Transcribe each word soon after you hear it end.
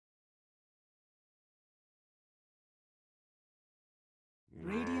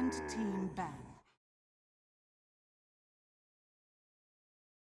Radiant team ban.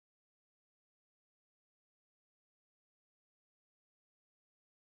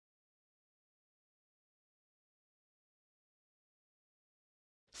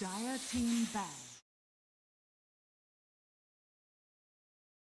 Dire team ban.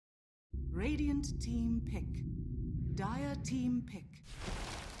 Radiant team pick. Dire team pick.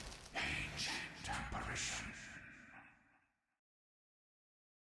 Ancient apparition.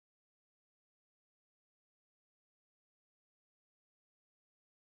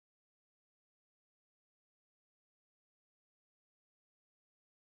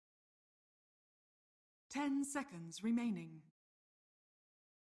 Ten seconds remaining.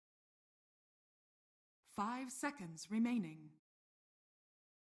 5 seconds remaining.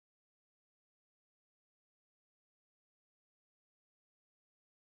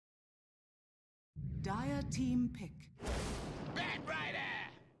 Dire team pick. Bad Rider!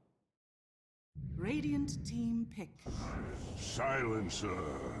 Radiant team pick. Silencer.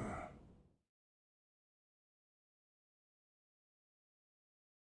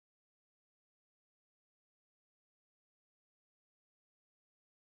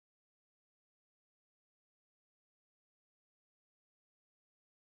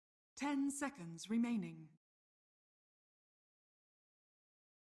 Ten seconds remaining.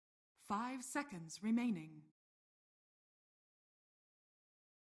 5 seconds remaining.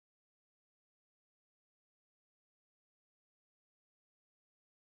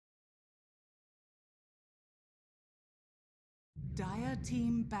 Dire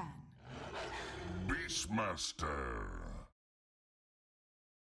team ban. Beastmaster.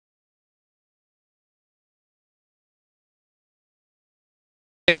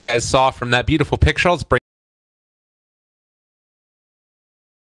 As saw from that beautiful picture, let's bring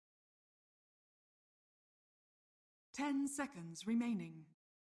 10 seconds remaining.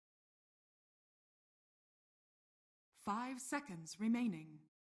 5 seconds remaining.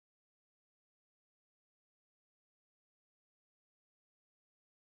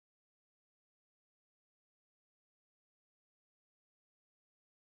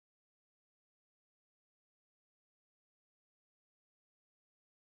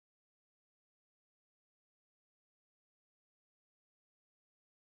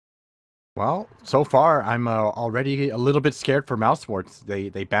 Well, so far I'm already a little bit scared for Mousesports. They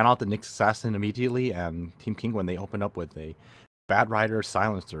ban out the Nyx Assassin immediately, and Team Kinguin, they open up with a Bad Rider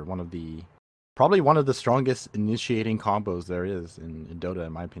Silencer, probably one of the strongest initiating combos there is in Dota,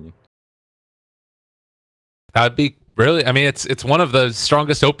 in my opinion. that would be really, I mean, it's one of the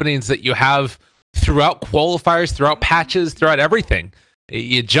strongest openings that you have throughout qualifiers, throughout patches, throughout everything.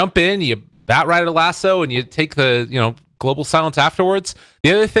 You jump in, you bat rider lasso, and you take the global silence afterwards.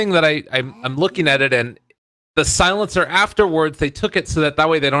 The other thing that I'm looking at it, and the silencer afterwards, they took it so that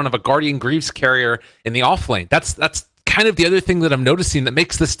way they don't have a Guardian Greaves carrier in the off lane. That's kind of the other thing that I'm noticing that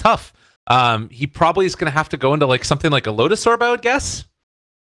makes this tough. He probably is going to have to go into like something like a Lotus Orb, I would guess.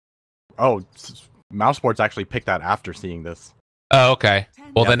 Oh, Mousesports actually picked that after seeing this. Oh, okay.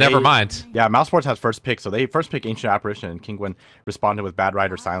 Well, then never mind. Yeah, Mousesports has first pick, so they first pick Ancient Apparition, and Kinguin responded with Bad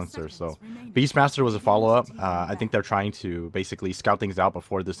Rider Silencer. So Beastmaster was a follow-up. I think they're trying to basically scout things out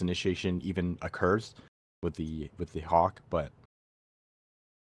before this initiation even occurs with the Hawk, but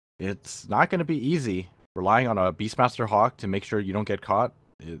it's not going to be easy. Relying on a Beastmaster Hawk to make sure you don't get caught,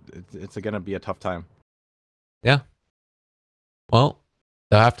 it's going to be a tough time. Yeah. Well,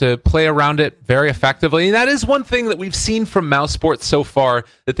 they'll have to play around it very effectively. And that is one thing that we've seen from Mousesports so far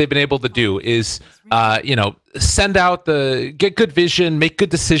that they've been able to do is, send out get good vision, make good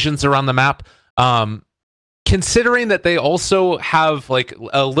decisions around the map. Considering that they also have like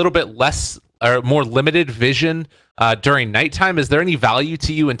a little bit less or more limited vision during nighttime, is there any value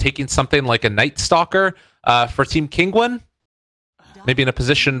to you in taking something like a Night Stalker for Team Kinguin? Maybe in a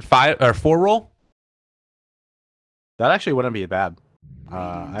position 5 or 4 role? That actually wouldn't be bad.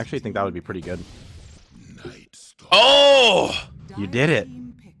 I actually think that would be pretty good. Oh! You did it.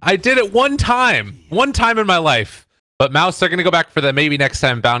 I did it one time in my life. But Mouse, they're going to go back for the maybe next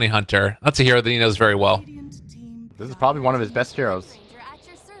time Bounty Hunter. That's a hero that he knows very well. This is probably one of his best heroes.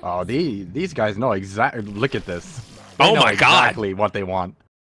 Oh, these guys know exactly. Look at this. They know exactly what they want.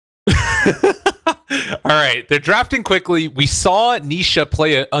 All right, they're drafting quickly. We saw Nisha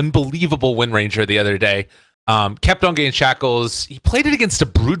play an unbelievable Wind Ranger the other day. Kept on getting shackles. He played it against a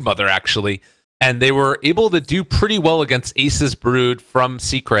Broodmother, actually, and they were able to do pretty well against Ace's Brood from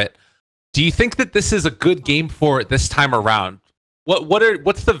Secret. Do you think that this is a good game for it this time around?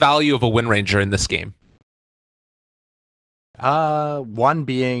 What's the value of a Wind Ranger in this game? One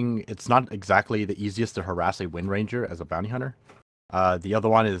being, it's not exactly the easiest to harass a Wind Ranger as a bounty hunter. The other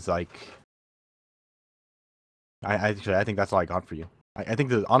one is like, I think that's all I got for you. I think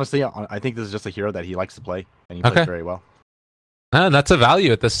that honestly, I think this is just a hero that he likes to play, and he plays very well. That's a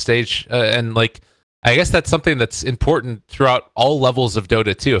value at this stage, and like I guess that's something that's important throughout all levels of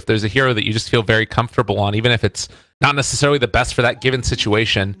Dota too. If there's a hero that you just feel very comfortable on, even if it's not necessarily the best for that given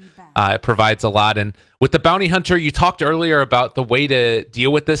situation, it provides a lot. And with the Bounty Hunter, you talked earlier about the way to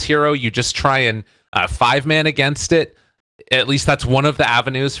deal with this hero. You just try and 5-man against it. At least that's one of the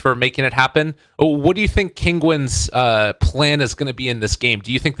avenues for making it happen. What do you think Kinguin's plan is going to be in this game?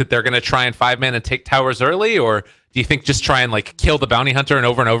 Do you think that they're going to try and 5-man and take towers early, or do you think just try and like kill the Bounty Hunter and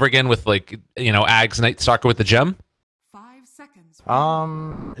over again with like, you know, Ags Night Stalker with the gem? 5 seconds.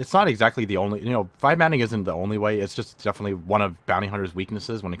 It's not exactly the only, 5-manning isn't the only way. It's just definitely one of Bounty Hunter's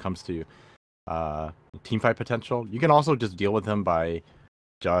weaknesses when it comes to teamfight potential. You can also just deal with him by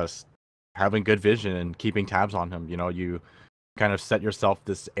just having good vision and keeping tabs on him. You kind of set yourself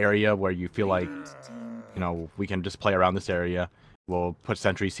this area where you feel like, we can just play around this area. We'll put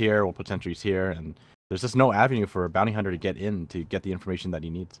sentries here, we'll put sentries here, and there's just no avenue for a Bounty Hunter to get in to get the information that he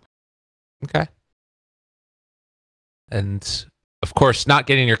needs. Okay. And of course, not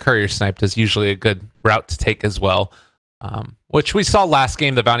getting your courier sniped is usually a good route to take as well, which we saw last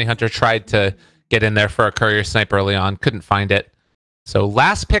game. The Bounty Hunter tried to get in there for a courier snipe early on, couldn't find it. So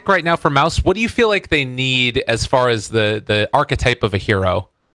last pick right now for Mouz. What do you feel like they need as far as the archetype of a hero?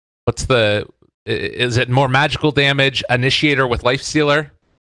 Is it more magical damage, initiator with lifestealer?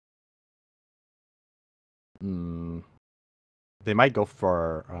 They might go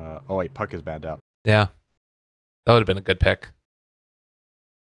for oh wait, Puck is banned out. Yeah, that would have been a good pick.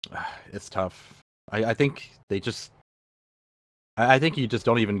 It's tough. I think they just I think you just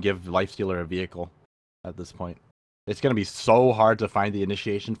don't even give lifestealer a vehicle at this point. It's going to be so hard to find the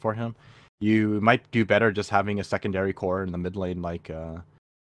initiation for him. You might do better just having a secondary core in the mid lane, like a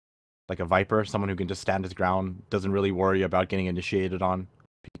Viper, someone who can just stand his ground, doesn't really worry about getting initiated on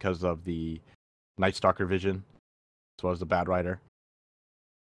because of the Night Stalker vision, as well as the Bad Rider.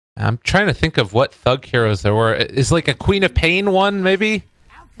 I'm trying to think of what thug heroes there were. Is like a Queen of Pain one, maybe?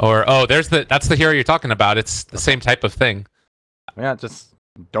 Or that's the hero you're talking about. It's the same type of thing. Yeah, just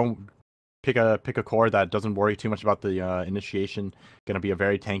don't pick a core that doesn't worry too much about the initiation. Going to be a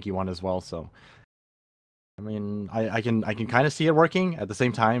very tanky one as well. So, I mean, I can kind of see it working. At the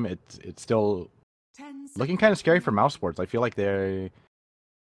same time, it's still looking kind of scary for Mousesports. I feel like they're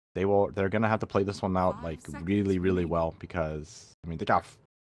going to have to play this one out like really, really well, because I mean they got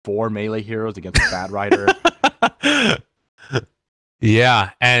 4 melee heroes against a Bad Rider. Yeah,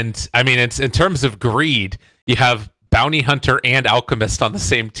 and I mean, it's in terms of greed, you have Bounty Hunter and Alchemist on the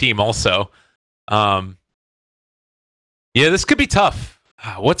same team also. Yeah, this could be tough.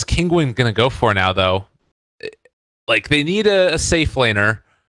 What's Kinguin gonna go for now, though? Like, they need a safe laner,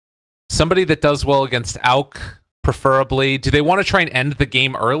 somebody that does well against Alk, preferably. Do they want to try and end the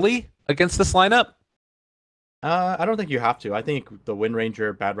game early against this lineup? I don't think you have to. I think the Wind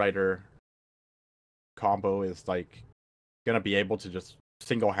Ranger Bad Rider combo is like gonna be able to just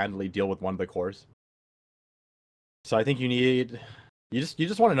single-handedly deal with one of the cores. So I think you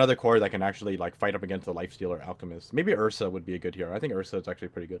just want another core that can actually like fight up against the Lifestealer Alchemist. Maybe Ursa would be a good hero. I think Ursa is actually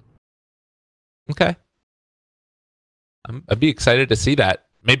pretty good. Okay. I'd be excited to see that.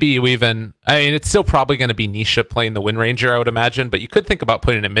 Maybe you even... I mean, it's still probably going to be Nisha playing the Wind Ranger, I would imagine, but you could think about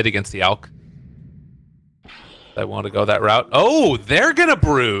putting it mid against the Alk. I want to go that route. Oh, they're going to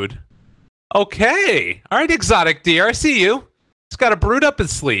Brood. Okay. All right, Exotic Deer, I see you. It's got a Brood up his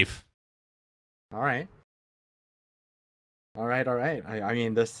sleeve. All right. I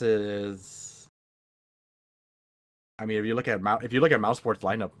mean, this is... I mean, if you look at Mousesports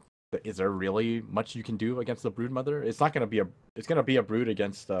lineup, is there really much you can do against the Brood Mother? It's not going to be it's going to be a Brood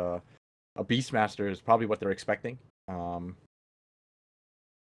against a Beastmaster is probably what they're expecting.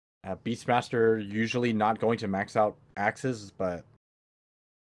 Beastmaster usually not going to max out axes, but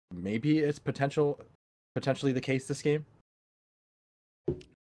maybe it's potentially the case this game.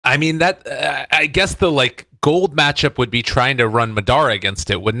 I mean, that I guess the like gold matchup would be trying to run Madara against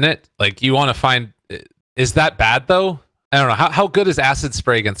it, wouldn't it? Like, you want to find... Is that bad though? I don't know. How good is Acid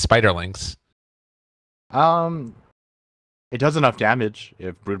Spray against Spiderlings? It does enough damage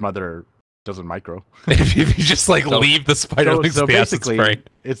if Broodmother doesn't micro. If you just like leave the Spiderlings so the Acid basically, Spray.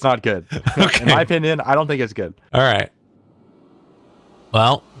 It's not good. Okay. In my opinion, I don't think it's good. All right.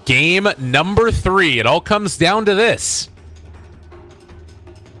 Well, game number 3. It all comes down to this.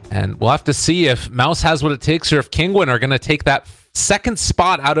 And we'll have to see if Mouz has what it takes, or if Kinguin are going to take that second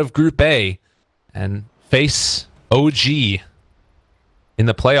spot out of Group A and face OG in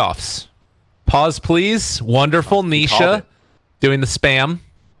the playoffs. Pause, please. Wonderful, Nisha. doing the spam.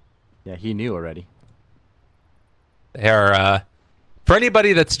 Yeah, he knew already. They're, for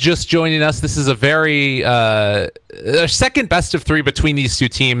anybody that's just joining us, this is a very second best of 3 between these two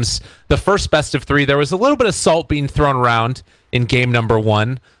teams. The first best of 3, there was a little bit of salt being thrown around in game number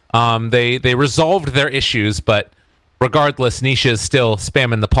 1. They resolved their issues, but regardless, Nisha is still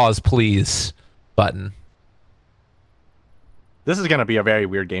spamming the pause please button. This is going to be a very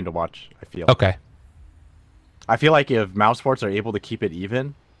weird game to watch, I feel. Okay. I feel like if Mousesports are able to keep it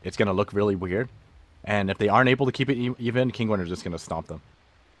even, it's going to look really weird. And if they aren't able to keep it even, Kinguin are just going to stomp them.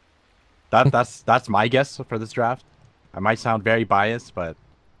 That's my guess for this draft. I might sound very biased, but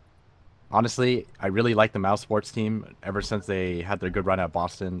honestly, I really like the Mousesports team. Ever since they had their good run at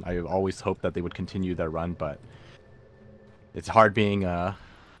Boston, I always hoped that they would continue their run, but it's hard being an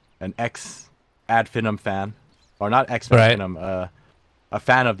ex-Ad Finum fan. Or not ex-Ad Finum, a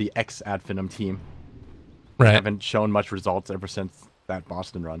fan of the ex-Ad Finum team. Right. They haven't shown much results ever since that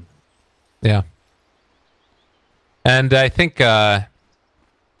Boston run. Yeah. And I think,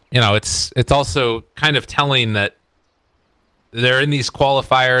 it's also kind of telling that they're in these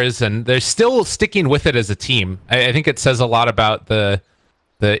qualifiers and they're still sticking with it as a team. I think it says a lot about the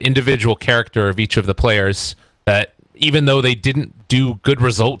individual character of each of the players, that even though they didn't do good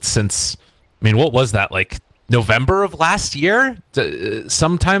results since, what was that, like November of last year?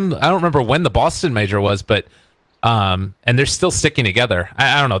 Sometime, I don't remember when the Boston major was, but and they're still sticking together.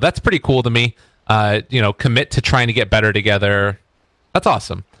 I don't know. That's pretty cool to me. Commit to trying to get better together. That's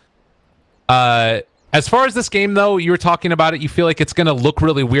awesome. As far as this game, though, you were talking about it, you feel like it's going to look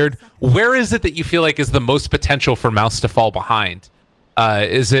really weird. Where is it that you feel like is the most potential for Mouse to fall behind?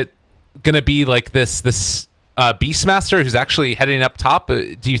 Is it going to be like this Beastmaster who's actually heading up top?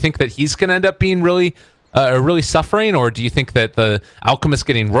 Do you think that he's going to end up being really suffering, or do you think that the Alchemist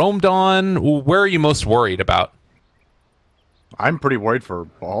getting roamed on? Where are you most worried about? I'm pretty worried for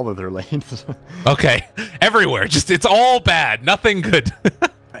all of their lanes. Okay, everywhere. Just it's all bad. Nothing good.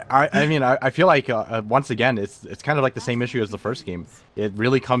 I feel like once again it's kind of like the same issue as the first game. It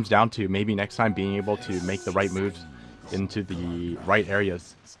really comes down to maybe next time being able to make the right moves into the right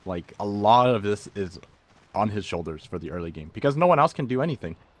areas. Like a lot of this is on his shoulders for the early game because no one else can do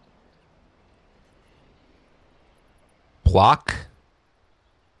anything. Block.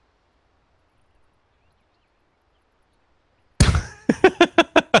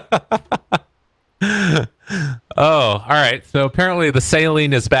 Oh, all right. So apparently the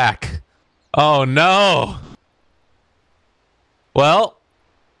saline is back. Oh no. Well,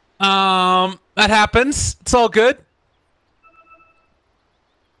 that happens. It's all good.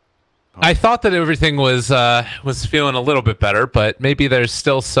 I thought that everything was feeling a little bit better, but maybe there's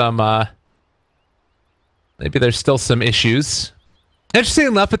still some issues. Interesting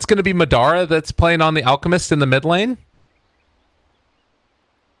enough, it's going to be Madara that's playing on the Alchemist in the mid lane.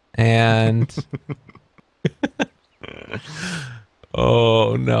 And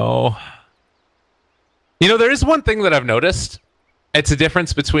oh no. There is one thing that I've noticed. It's a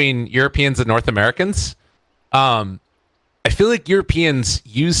difference between Europeans and North Americans. I feel like Europeans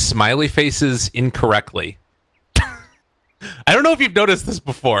use smiley faces incorrectly. I don't know if you've noticed this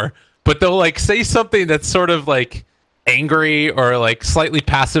before, but they'll like say something that's sort of like angry or like slightly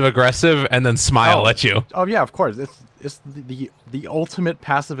passive aggressive and then smile at you. Oh yeah, of course. It's the ultimate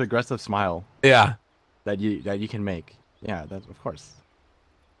passive aggressive smile. Yeah. That you can make. Yeah, that's of course.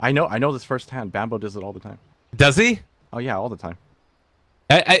 I know this firsthand. Bambo does it all the time. Does he? Oh yeah, all the time.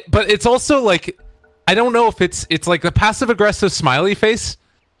 But it's also like, I don't know if it's like the passive aggressive smiley face.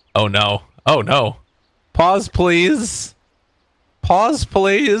 Oh no. Oh no. Pause please. Pause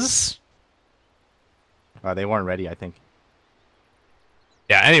please. They weren't ready, I think.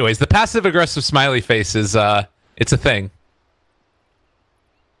 Yeah, anyways, the passive aggressive smiley face is it's a thing.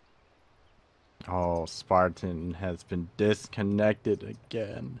 Oh, Spartan has been disconnected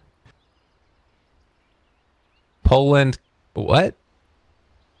again. Poland, what?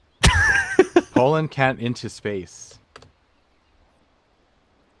 Poland can't into space.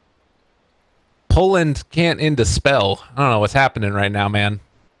 Poland can't into spell. I don't know what's happening right now, man.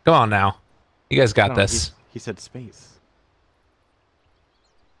 Come on now. You guys got this. He said space.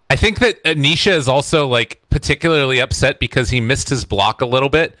 I think that Nisha is also like particularly upset because he missed his block a little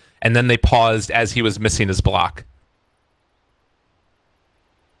bit, and then they paused as he was missing his block.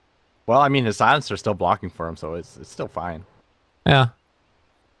 Well, I mean, his silencer's still blocking for him, so it's still fine. Yeah.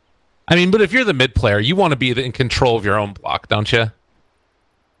 I mean, but if you're the mid player, you want to be in control of your own block, don't you?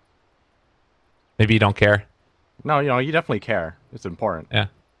 Maybe you don't care. No, you definitely care. It's important. Yeah.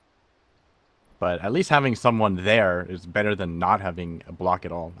 But at least having someone there is better than not having a block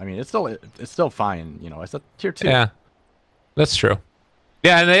at all. I mean, it's still fine. It's a tier 2. Yeah. That's true.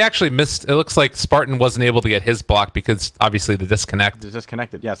 Yeah, and they actually missed. It looks like Spartan wasn't able to get his block because obviously the disconnect. It's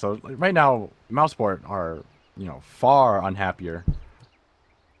disconnected. Yeah. So right now, Mousesport are far unhappier.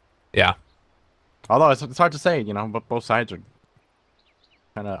 Yeah. Although it's hard to say, but both sides are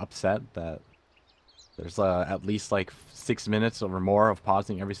kind of upset that there's at least like 6 minutes or more of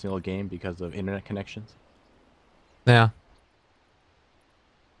pausing every single game because of internet connections. Yeah.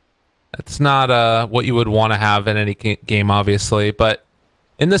 That's not what you would want to have in any game, obviously. But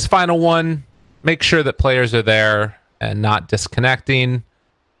in this final one, make sure that players are there and not disconnecting.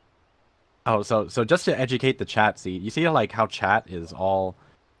 Oh, so just to educate the chat, you see like how chat is all,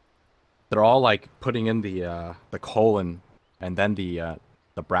 they're all like putting in the colon and then the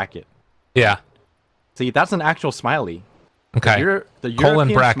bracket. Yeah. See, that's an actual smiley. Okay. The Colon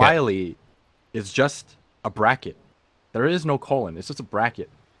European bracket. smiley is just a bracket. There is no colon. It's just a bracket.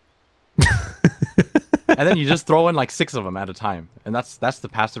 And then you just throw in like 6 of them at a time, and that's the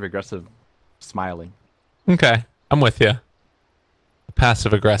passive aggressive smiling. Okay, I'm with you.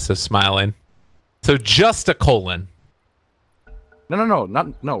 Passive aggressive smiling. So just a colon.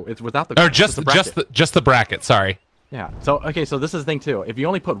 No. It's without the. Or just the bracket. Sorry. Yeah. So okay. So this is the thing too. If you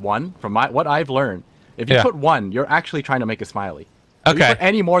only put 1, from what I've learned, if you put 1, you're actually trying to make a smiley. If you put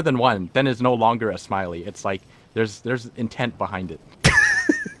any more than 1, then it's no longer a smiley. It's like there's intent behind it.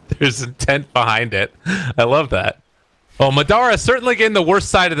 There's intent behind it. I love that. Well, Madara certainly getting the worst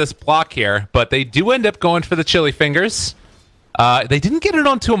side of this block here, but they do end up going for the chili fingers. They didn't get it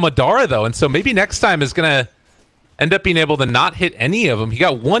onto a Madara, though, and so maybe next time is going to end up being able to not hit any of them. He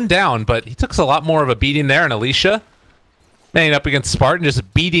got 1 down, but he took a lot more of a beating there, and Alicia manning up against Spartan,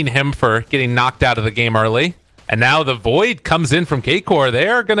 just beating him for getting knocked out of the game early. And now the Void comes in from K-Core.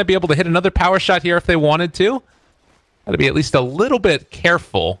 They're going to be able to hit another power shot here if they wanted to. Got to be at least a little bit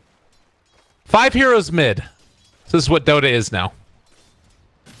careful. 5 heroes mid. This is what Dota is now.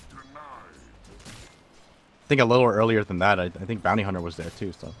 I think a little earlier than that, I think Bounty Hunter was there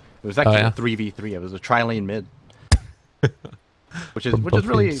too. So it was actually a 3v3. It was a tri-lane mid, which is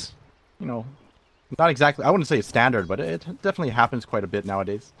really, not exactly. I wouldn't say it's standard, but it definitely happens quite a bit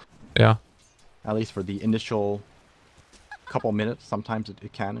nowadays. Yeah. At least for the initial couple minutes. Sometimes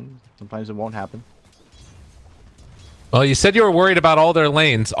it can, and sometimes it won't happen. Well, you said you were worried about all their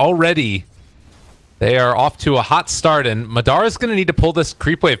lanes already. They are off to a hot start, and Madara's going to need to pull this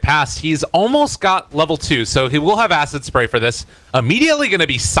creep wave past. He's almost got level 2, so he will have acid spray for this. Immediately going to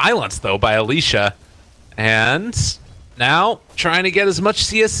be silenced, though, by Alicia. And now trying to get as much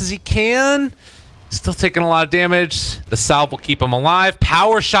CS as he can. Still taking a lot of damage. The salve will keep him alive.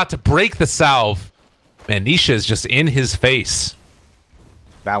 Power shot to break the salve. Man, Nisha is just in his face.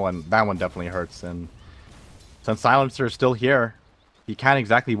 That one definitely hurts. And since Silencer is still here, he can't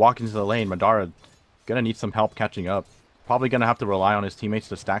exactly walk into the lane. Madara gonna need some help catching up. Probably gonna have to rely on his teammates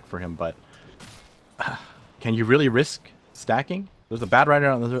to stack for him, but can you really risk stacking? There's a bad rider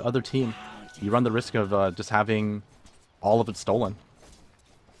on the other team. You run the risk of just having all of it stolen.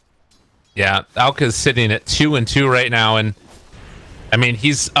 Yeah, Alka's sitting at 2-2 right now, and I mean,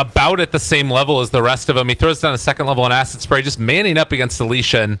 he's about at the same level as the rest of them. He throws down a 2nd level on acid spray, just manning up against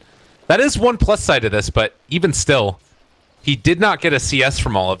Alicia, and that is one plus side of this, but even still, he did not get a CS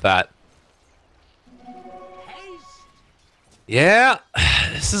from all of that. Yeah,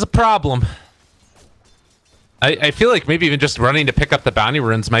 this is a problem. I feel like maybe even just running to pick up the bounty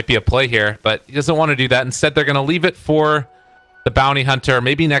runes might be a play here, but he doesn't want to do that. Instead, they're going to leave it for the bounty hunter.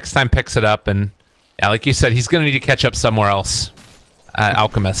 Maybe next time picks it up, and yeah, like you said, he's going to need to catch up somewhere else.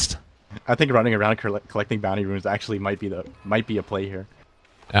 Alchemist. I think running around collecting bounty runes actually might be a play here.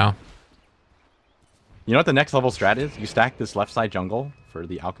 Yeah. You know what the next level strat is? You stack this left side jungle for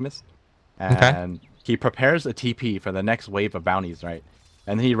the Alchemist, and he prepares a TP for the next wave of bounties, right?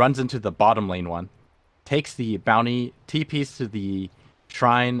 And then he runs into the bottom lane one, takes the bounty, TPs to the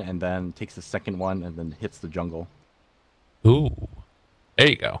shrine, and then takes the 2nd one, and then hits the jungle. Ooh.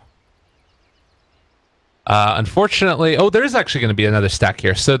 There you go. Unfortunately, there is actually going to be another stack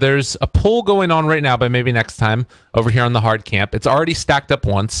here. So there's a pull going on right now, but maybe next time over here on the hard camp. It's already stacked up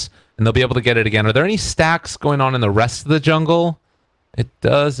once, and they'll be able to get it again. Are there any stacks going on in the rest of the jungle? It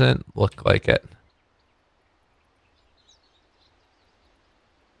doesn't look like it.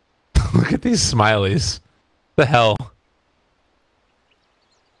 Look at these smileys. The hell?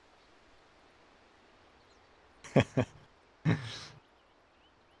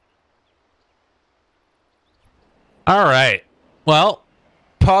 All right. Well,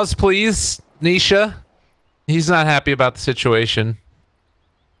 pause, please, Nisha. He's not happy about the situation.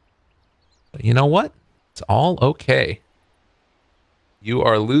 But you know what? It's all okay. You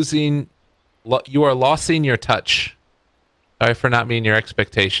are losing your touch. Sorry for not meeting your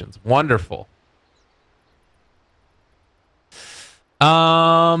expectations. Wonderful.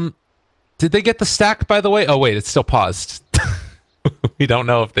 Did they get the stack, by the way? Oh, wait, it's still paused. We don't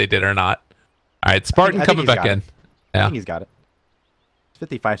know if they did or not. All right, Spartan coming back in. I think he's got it.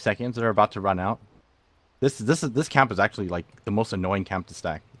 55 seconds. They're about to run out. This camp is actually like the most annoying camp to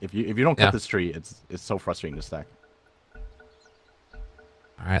stack. If you don't cut this tree, it's so frustrating to stack.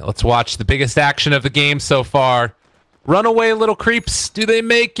 All right, let's watch the biggest action of the game so far. Runaway little creeps. Do they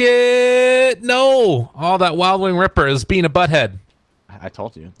make it? No. Oh, that Wild Wing Ripper is being a butthead. I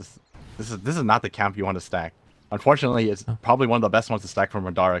told you. This is not the camp you want to stack. Unfortunately, it's probably one of the best ones to stack for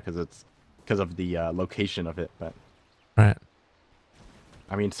Madara because of the location of it. But right.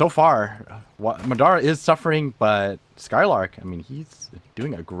 I mean, so far, Madara is suffering, but Skylark, I mean, he's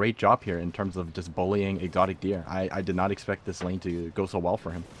doing a great job here in terms of just bullying Exotic Deer. I did not expect this lane to go so well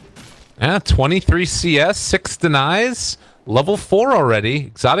for him. Yeah, 23 CS, 6 denies, level 4 already.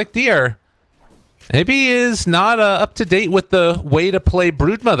 Exotic Deer maybe he is not up to date with the way to play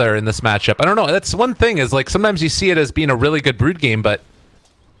Broodmother in this matchup. I don't know. That's one thing is like sometimes you see it as being a really good Brood game, but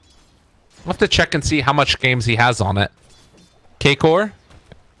we'll have to check and see how much games he has on it. K-Core.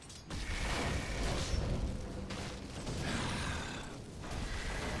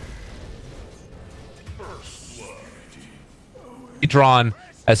 Drawn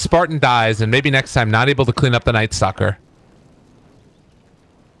as Spartan dies, and maybe next time not able to clean up the Night Stalker.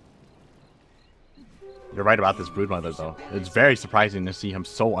 You're right about this Broodmother, though. It's very surprising to see him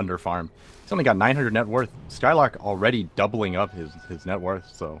so under-farmed. He's only got 900 net worth. Skylark already doubling up his net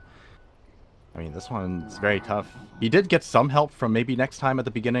worth, so... I mean, this one's very tough. He did get some help from maybe next time at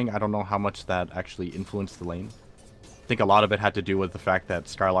the beginning. I don't know how much that actually influenced the lane. I think a lot of it had to do with the fact that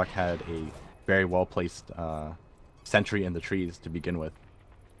Skylark had a very well-placed sentry in the trees to begin with.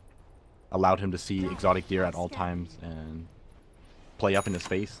 Allowed him to see Exotic Deer at all times and play up in his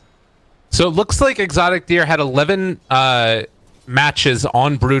face. So it looks like Exotic Deer had 11 matches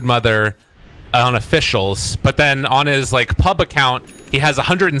on Broodmother on officials, but then on his like pub account, he has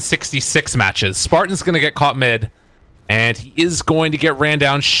 166 matches. Spartan's going to get caught mid, and he is going to get ran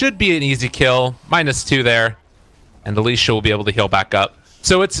down. Should be an easy kill. -2 there. And Alicia will be able to heal back up.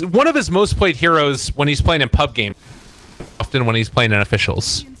 So it's one of his most played heroes when he's playing in pub game. Often when he's playing in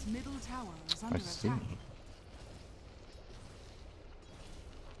officials. I see.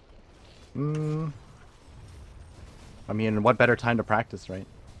 I mean, what better time to practice, right?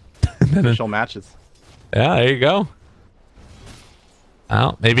 Official matches. Yeah, there you go.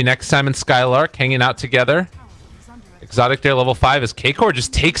 Well, maybe next time in Skylark, hanging out together. Exotic Deer level 5 as K-Core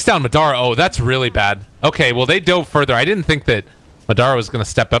just takes down Madara. Oh, that's really bad. Okay, well, they dove further. I didn't think that Madara was going to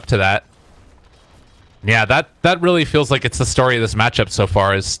step up to that. Yeah, that really feels like it's the story of this matchup so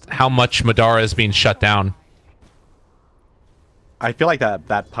far, is how much Madara is being shut down. I feel like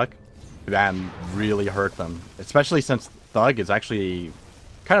that puck ban really hurt them, especially since Thug is actually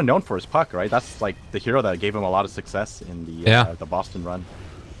kind of known for his puck, right? That's like the hero that gave him a lot of success in the Boston run.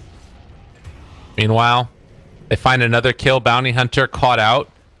 Meanwhile, they find another kill. Bounty Hunter caught out.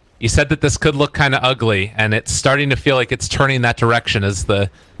 You said that this could look kind of ugly, and it's starting to feel like it's turning that direction as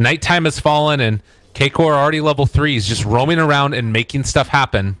the nighttime has fallen and K-Core already level 3 is just roaming around and making stuff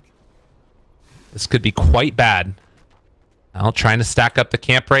happen. This could be quite bad. Well, trying to stack up the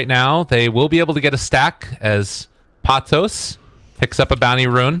camp right now. They will be able to get a stack as Patos picks up a bounty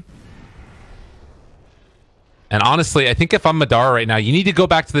rune. And honestly, I think if I'm Madara right now, you need to go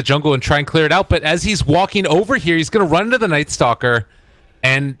back to the jungle and try and clear it out. But as he's walking over here, he's going to run into the Night Stalker.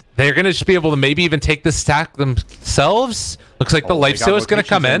 And they're going to just be able to maybe even take this stack themselves. Looks like the lifesteal is going to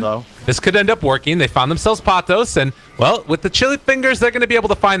come in. This could end up working. They found themselves Patos. And, well, with the chili fingers, they're going to be able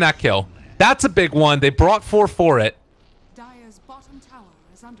to find that kill. That's a big one. They brought 4 for it.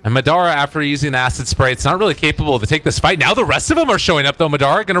 And Madara, after using the acid spray, it's not really capable to take this fight. Now the rest of them are showing up, though.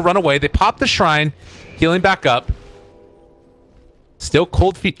 Madara going to run away. They pop the shrine, healing back up. Still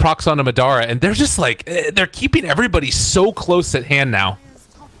cold feet procs onto Madara. And they're just like, they're keeping everybody so close at hand now.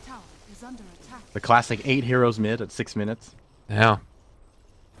 The classic 8 heroes mid at 6 minutes. Yeah.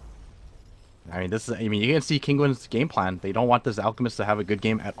 I mean, this is. I mean, you can see Kinguin's game plan. They don't want this Alchemist to have a good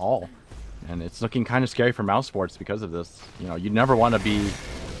game at all, and it's looking kind of scary for Mousesports because of this. You know, you never want to be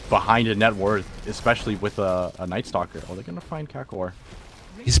behind a net worth, especially with a Night Stalker. Oh, they're gonna find Kakor.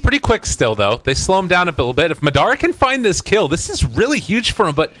 He's pretty quick still, though. They slow him down a little bit. If Madara can find this kill, this is really huge for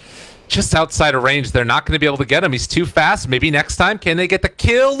him, but just outside of range, they're not going to be able to get him. He's too fast. Maybe next time, can they get the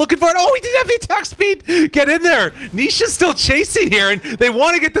kill? Looking for it. Oh, he didn't have the attack speed. Get in there. Nisha's still chasing here, and they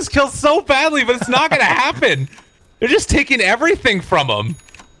want to get this kill so badly, but it's not going to happen. They're just taking everything from him.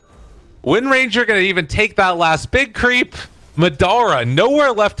 Wind Ranger going to even take that last big creep. Madara,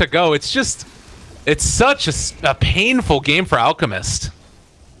 nowhere left to go. It's just, it's such a painful game for Alchemist.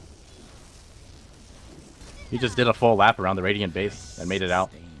 He just did a full lap around the Radiant base and made it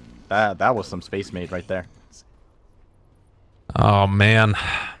out. That was some space made right there. Oh man,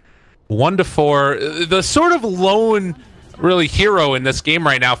 1-4. The sort of lone, really hero in this game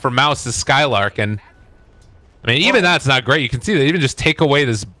right now for Mouz is Skylark, and I mean even that's not great. You can see they even just take away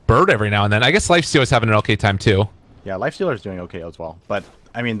this bird every now and then. I guess Lifestealer's having an okay time too. Yeah, Lifestealer's doing okay as well. But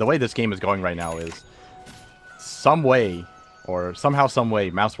I mean, the way this game is going right now is some way, or somehow, some way,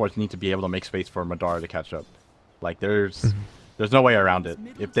 Mousesports need to be able to make space for Madara to catch up. Like there's no way around it.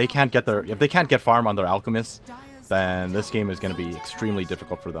 If they can't get farm on their Alchemist, then this game is going to be extremely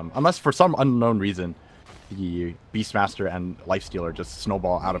difficult for them. Unless for some unknown reason, the Beastmaster and Lifestealer just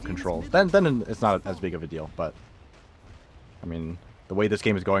snowball out of control. Then it's not as big of a deal. But I mean, the way this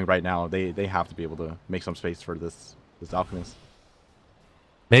game is going right now, they have to be able to make some space for this Alchemist.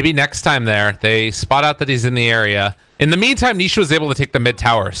 Maybe next time there, they spot out that he's in the area. In the meantime, Nisha was able to take the mid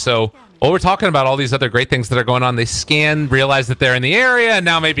tower. So while we're talking about all these other great things that are going on, they scan, realize that they're in the area, and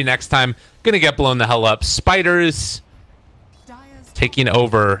now maybe next time, gonna get blown the hell up. Spiders taking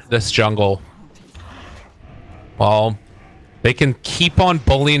over this jungle. Well, they can keep on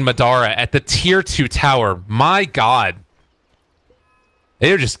bullying Madara at the tier 2 tower. My god.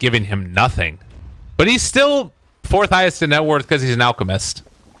 They're just giving him nothing. But he's still 4th highest in net worth because he's an alchemist.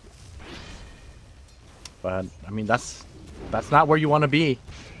 But I mean, that's not where you want to be.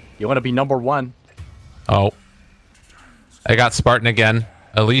 You want to be number 1. Oh, I got Spartan again.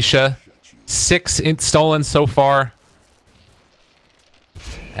 Alicia, 6 stolen so far,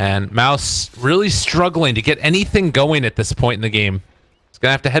 and Mouz really struggling to get anything going at this point in the game. He's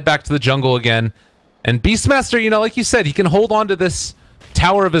gonna have to head back to the jungle again. And Beastmaster, you know, like you said, he can hold on to this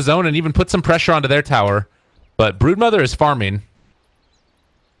tower of his own and even put some pressure onto their tower. But Broodmother is farming.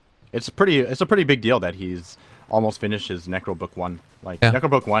 It's a pretty big deal that he's almost finished his Necro Book 1. Like, yeah. Necro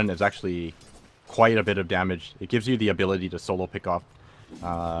Book 1 is actually quite a bit of damage. It gives you the ability to solo pick off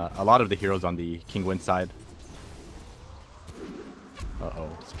a lot of the heroes on the Kinguin side. Uh-oh,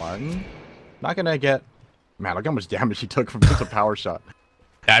 Spartan? Not gonna get... Man, look how much damage he took from just a power shot.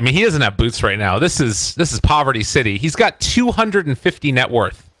 I mean, he doesn't have boots right now. This is Poverty City. He's got 250 net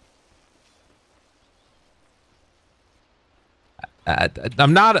worth.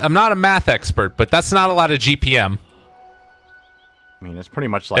 I'm not a math expert, but that's not a lot of GPM. I mean, it's pretty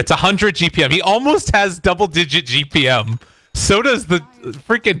much like... It's 100 GPM. He almost has double-digit GPM. So does the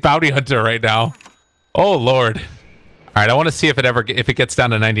freaking bounty hunter right now. Oh, Lord. All right, I want to see if it gets down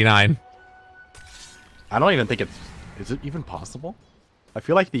to 99. I don't even think it's... Is it even possible? I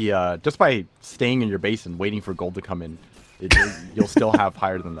feel like the just by staying in your base and waiting for gold to come in, you'll still have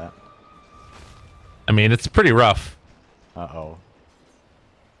higher than that. I mean, it's pretty rough. Uh-oh.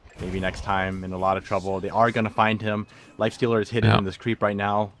 Maybe next time, in a lot of trouble. They are going to find him. Lifestealer is hidden in this creep right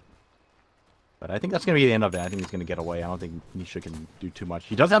now. But I think that's going to be the end of it. I think he's going to get away. I don't think Nisha can do too much.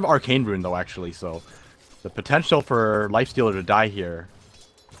 He does have Arcane Rune, though, actually. So the potential for Lifestealer to die here,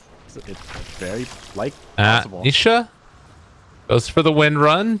 it's very, possible. Nisha goes for the wind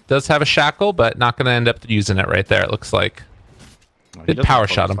run. Does have a shackle, but not going to end up using it right there, it looks like. Oh, did power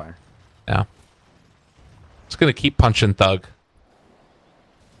shot him. Fire. Yeah. Just going to keep punching Thug.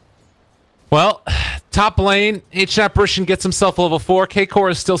 Well, top lane, H.N. Apparition gets himself level 4. K-Core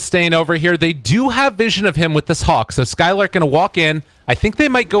is still staying over here. They do have vision of him with this Hawk, so Skylark going to walk in. I think they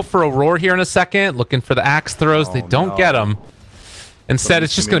might go for a roar here in a second, looking for the axe throws. They don't get them. Instead,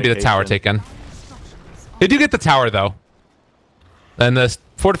 it's just going to be the tower taken. They do get the tower, though. And the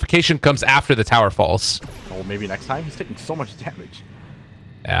fortification comes after the tower falls. Oh, maybe next time? He's taking so much damage.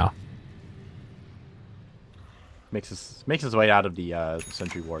 Yeah. Makes his way out of the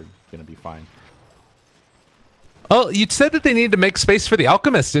sentry ward. Gonna be fine. Oh, you said that they needed to make space for the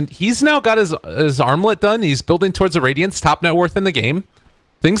alchemist, and he's now got his armlet done. He's building towards a Radiance, top net worth in the game.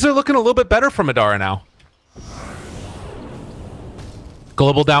 Things are looking a little bit better for Madara now.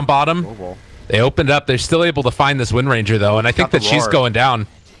 Global down bottom. Global. They opened up. They're still able to find this Wind Ranger, though, and I think that she's going down.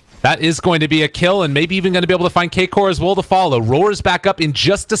 That is going to be a kill, and maybe even going to be able to find K-Core as well to follow. Roar's back up in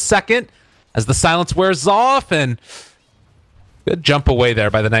just a second as the silence wears off, and good jump away there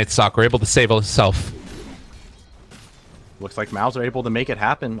by the Night Stalker, able to save himself. Looks like Mouz are able to make it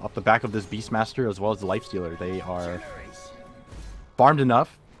happen off the back of this Beastmaster as well as the Lifestealer. They are farmed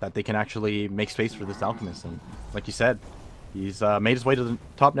enough that they can actually make space for this Alchemist. And like you said, he's made his way to the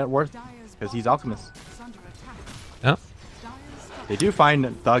top net worth because he's Alchemist. Yeah. They do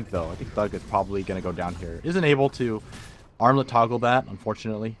find Thug, though. I think Thug is probably going to go down here. Isn't able to armlet toggle that,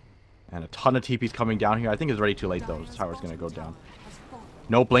 unfortunately. And a ton of TPs coming down here. I think it's already too late, though. This tower's going to go down.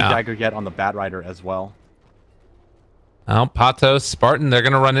 No Blink Dagger yet on the Bat Rider as well. Oh, Patos, Spartan, they're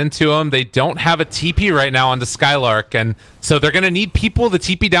going to run into him. They don't have a TP right now on the Skylark, and so they're going to need people to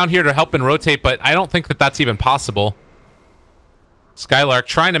TP down here to help and rotate, but I don't think that that's even possible. Skylark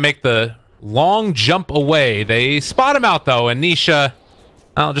trying to make the long jump away. They spot him out, though, and Nisha,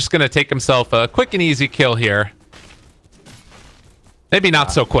 just going to take himself a quick and easy kill here. Maybe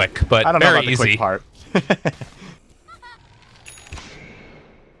not so quick, but I don't know very about the easy. quick part.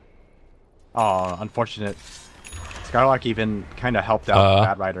 Oh, unfortunate. Skylark even kind of helped out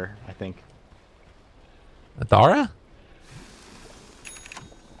Bat Rider, I think. Adara?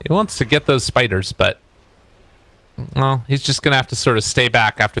 He wants to get those spiders, but well, he's just going to have to sort of stay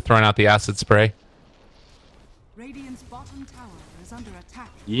back after throwing out the acid spray. Radiant's bottom tower is under attack.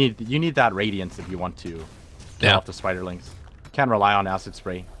 You need that Radiance if you want to kill off the Spiderlings. Can't rely on acid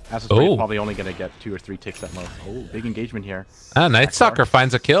spray. Acid spray is probably only going to get 2 or 3 ticks at most. Oh, big engagement here. Night Stalker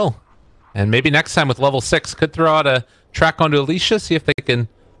finds a kill. And maybe next time with level 6, could throw out a track onto Alicia, see if they can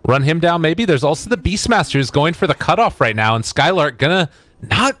run him down maybe. There's also the Beastmaster who's going for the cutoff right now, and Skylark gonna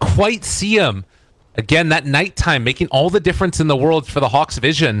not quite see him. Again, that nighttime making all the difference in the world for the Hawk's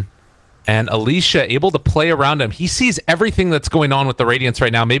vision. And Alicia able to play around him. He sees everything that's going on with the Radiance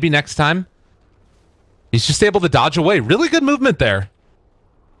right now. Maybe next time he's just able to dodge away. Really good movement there.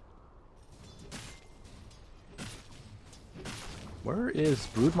 Where is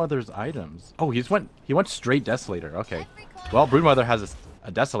Broodmother's items? Oh, he went straight Desolator. Okay. Well, Broodmother has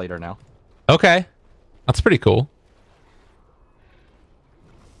a Desolator now. Okay. That's pretty cool.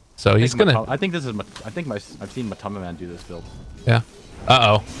 So he's gonna... I think this is... I've seen Matama Man do this build. Yeah.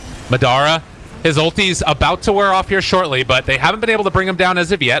 Uh-oh. Madara. His ulti's about to wear off here shortly, but they haven't been able to bring him down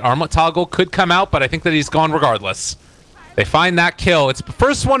as of yet. Armlet Toggle could come out, but I think that he's gone regardless. They find that kill. It's the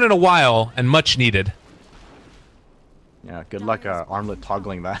first one in a while, and much needed. Yeah, good luck Armlet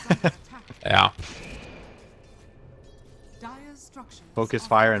toggling that. Yeah. Focus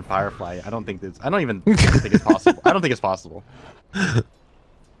Fire and Firefly. I don't think it's possible. I don't think it's possible.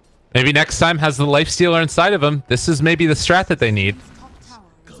 Maybe next time has the Lifestealer inside of him. This is maybe the strat that they need.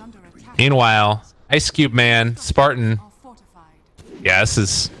 Meanwhile, Ice Cube Man, Spartan. Yeah, this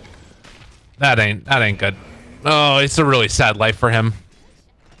is... That ain't good. Oh, it's a really sad life for him.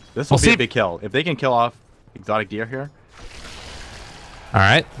 This will be a big kill. If they can kill off Exotic Deer here. All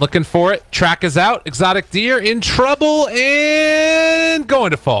right, looking for it. Track is out. Exotic Deer in trouble and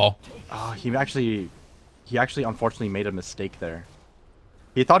going to fall. Oh, he actually unfortunately made a mistake there.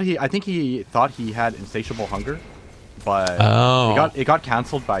 I think he thought he had Insatiable Hunger, but it got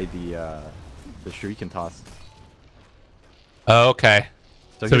canceled by the Shuriken toss. Oh, okay.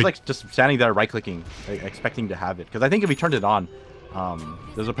 So he's like just standing there right-clicking, expecting to have it. Because I think if he turned it on,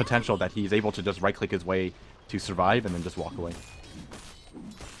 there's a potential that he's able to just right-click his way to survive and then just walk away.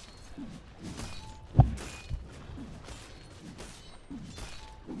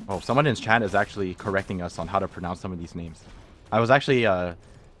 Oh, someone in chat is actually correcting us on how to pronounce some of these names. I was actually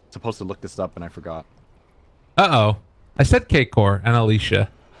supposed to look this up and I forgot. Uh-oh. I said K-Core and Alicia.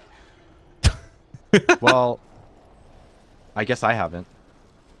 Well, I guess I haven't.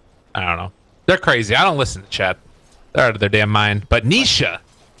 I don't know. They're crazy. I don't listen to chat. They're out of their damn mind. But Nisha.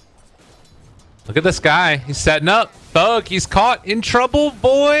 Look at this guy. He's setting up. Thug, he's caught in trouble.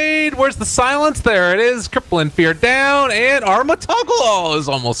 Void, where's the silence? There it is. Crippling Fear down. And Arma Toggle is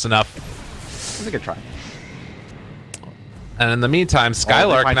almost enough. That's a good try. And in the meantime,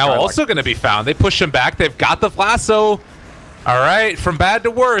 Skylark now also going to be found. They push him back. They've got the Flasso. All right, from bad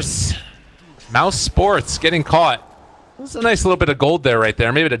to worse. Mousesports getting caught. This is a nice little bit of gold there right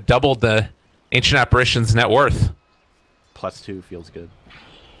there. Maybe to double the Ancient Apparition's net worth. +2 feels good.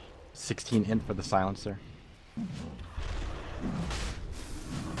 16 int for the silencer.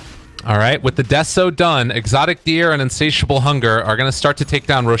 All right, with the death so done, Exotic Deer and Insatiable Hunger are going to start to take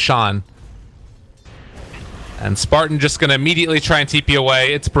down Roshan. And Spartan just going to immediately try and TP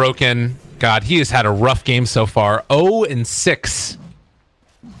away. It's broken. God, he has had a rough game so far. 0-6.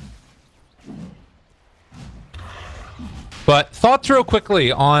 But thoughts real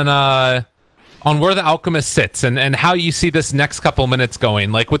quickly on where the Alchemist sits and how you see this next couple minutes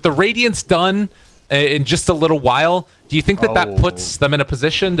going. Like with the Radiance done in just a little while, do you think that that puts them in a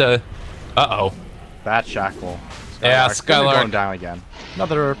position to... Uh-oh. That Shackle. Yeah, Skylark. Going down again.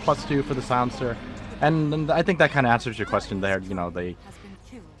 Another +2 for the silencer. And I think that kind of answers your question there. You know,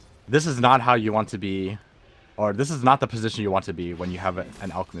 this is not how you want to be, or this is not the position you want to be when you have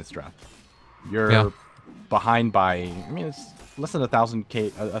an Alchemist draft. You're behind by, I mean, it's less than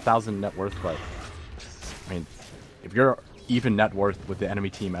 1,000 net worth, but I mean, if you're even net worth with the enemy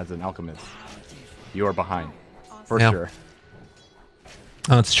team as an alchemist, you are behind for Yeah. sure.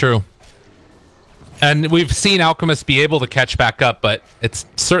 That's true. And we've seen alchemists be able to catch back up, but it's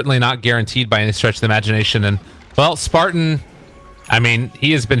certainly not guaranteed by any stretch of the imagination. And well, Spartan, I mean,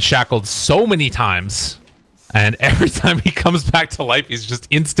 he has been shackled so many times, and every time he comes back to life, he's just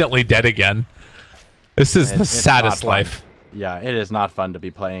instantly dead again. This is the saddest life. Yeah, it is not fun to be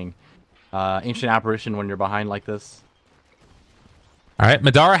playing Ancient Apparition when you're behind like this. All right,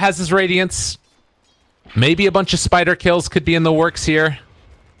 Madara has his Radiance. Maybe a bunch of spider kills could be in the works here.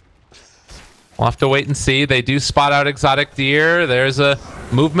 We'll have to wait and see. They do spot out Exotic Deer. There's a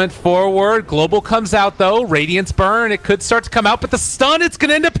movement forward. Global comes out, though. Radiance burn. It could start to come out, but the stun, it's going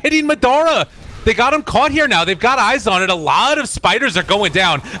to end up hitting Madara. They got him caught here now. They've got eyes on it. A lot of spiders are going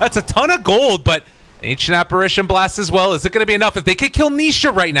down. That's a ton of gold, but Ancient Apparition blast as well. Is it going to be enough? If they could kill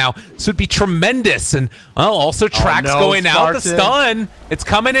Nisha right now, this would be tremendous. And, well, also Tracks going out. The stun, it's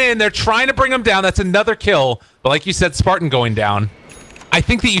coming in. They're trying to bring him down. That's another kill. But like you said, Spartan going down. I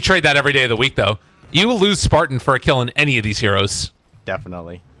think that you trade that every day of the week, though. You will lose Spartan for a kill in any of these heroes.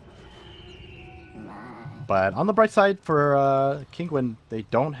 Definitely. But on the bright side for Kinguin, they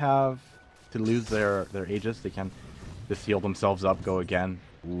don't have to lose their Aegis. They can just heal themselves up, go again.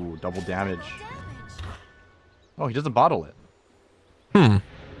 Ooh, double damage. Oh, he doesn't bottle it. Hmm.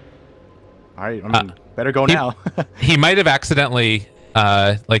 All right, I mean, better go now. He might have accidentally,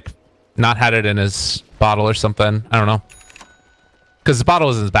 like, not had it in his bottle or something. I don't know. Because the bottle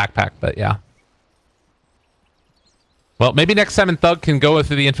is in his backpack, but yeah. Well, maybe next time Thug can go with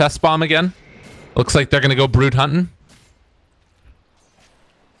the Infest Bomb again. Looks like they're going to go Brood hunting.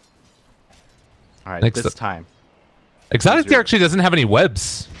 All right, this time. Exotic Deer actually doesn't have any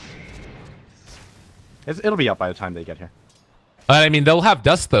webs. It'll be up by the time they get here. I mean, they'll have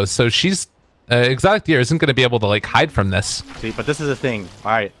dust, though, so she's... Exotic Deer isn't going to be able to, like, hide from this. See, but this is the thing.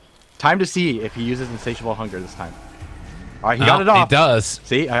 All right, time to see if he uses Insatiable Hunger this time. All right, he got it off. He does.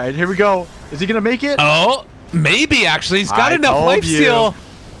 See, all right, here we go. Is he going to make it? Oh, maybe, actually. He's got enough lifesteal.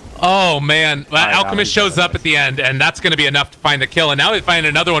 Oh, man. Alchemist shows up at the end, and that's going to be enough to find the kill. And now they find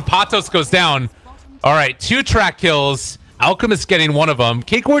another one. Patos goes down. All right, 2 track kills. Alchemist getting one of them.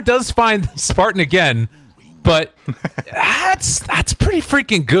 Cakeward does find Spartan again, but that's pretty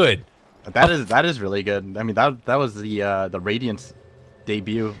freaking good. That is really good. I mean, that was the Radiance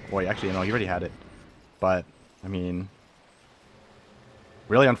debut. Boy, actually, no, he already had it. But, I mean...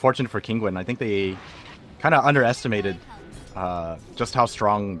 really unfortunate for Kinguin. I think they kind of underestimated just how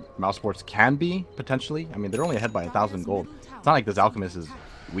strong Mousesports can be, potentially. I mean, they're only ahead by 1,000 gold. It's not like this Alchemist is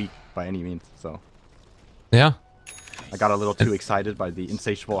weak by any means, so... yeah. I got a little too excited by the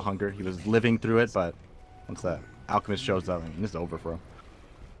Insatiable Hunger. He was living through it, but once that Alchemist shows up, I mean, it's over for him.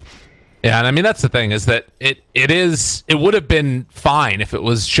 Yeah, and I mean, that's the thing, is that it would have been fine if it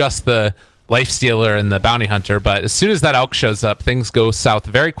was just the Lifestealer and the Bounty Hunter, but as soon as that Elk shows up, things go south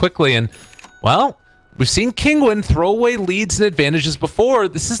very quickly, and, well, we've seen Kinguin throw away leads and advantages before.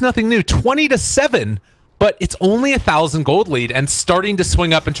 This is nothing new. 20-7, but it's only 1,000 gold lead, and starting to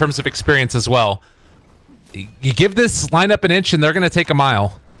swing up in terms of experience as well. You give this lineup an inch, and they're going to take a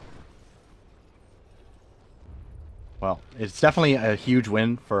mile. Well, it's definitely a huge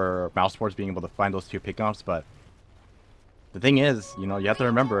win for Mousesports being able to find those 2 pickups, but the thing is, you know, you have to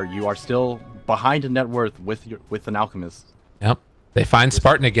remember you are still behind in net worth with an Alchemist. Yep. They find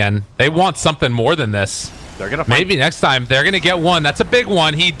Spartan again. They want something more than this. They're gonna maybe next time they're gonna get one. That's a big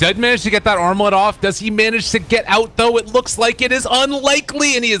one. He did manage to get that armlet off. Does he manage to get out though? It looks like it is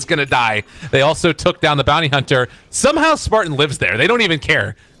unlikely, and he is gonna die. They also took down the Bounty Hunter. Somehow Spartan lives there. They don't even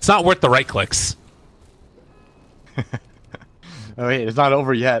care. It's not worth the right clicks. Oh wait, it's not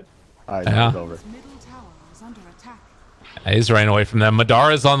over yet. All right, yeah. It's over. He's running away from them.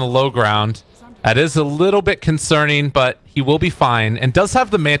 Madara's on the low ground. That is a little bit concerning, but he will be fine. And does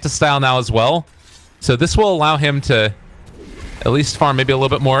have the Manta style now as well. So this will allow him to at least farm maybe a little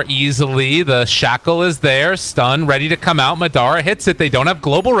bit more easily. The Shackle is there. Stun ready to come out. Madara hits it. They don't have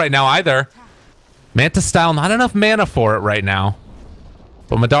Global right now either. Manta style, not enough mana for it right now.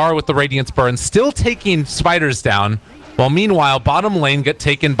 But Madara with the Radiance Burn still taking spiders down. While meanwhile, bottom lane get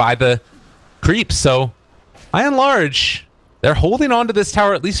taken by the creeps. So by and large, they're holding on to this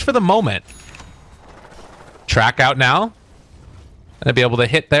tower, at least for the moment. Track out now. Gonna be able to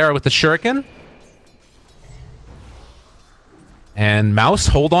hit there with the Shuriken. And Mouse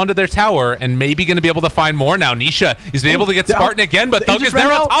hold on to their tower and maybe going to be able to find more now. Nisha is able to get Spartan again, but Thug is there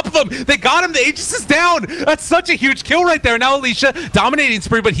on top of him. They got him. The Aegis is down. That's such a huge kill right there. Now Alicia dominating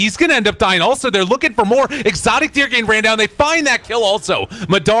spree, but he's going to end up dying also. They're looking for more. Exotic Deer Gain ran down. They find that kill also.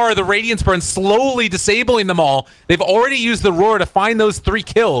 Madara, the Radiance Burn, slowly disabling them all. They've already used the Roar to find those 3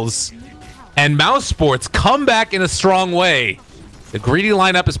 kills. And Mousesports come back in a strong way. The greedy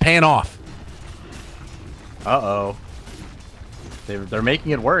lineup is paying off. Uh-oh. They're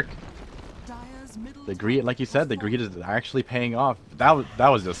making it work. The greed, like you said, the greed is actually paying off. That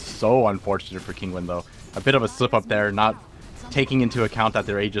was just so unfortunate for Kinguin, though. A bit of a slip up there, not taking into account that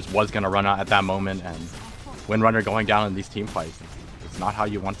their Aegis was going to run out at that moment, and Windrunner going down in these team fights. It's not how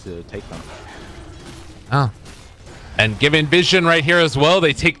you want to take them. Oh. And given vision right here as well,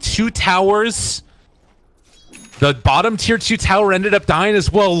 they take 2 towers. The bottom tier 2 tower ended up dying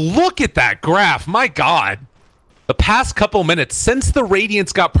as well. Look at that graph. My God. The past couple minutes, since the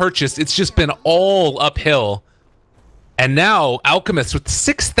Radiance got purchased, it's just been all uphill. And now, Alchemist with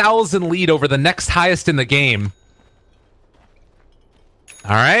 6,000 lead over the next highest in the game.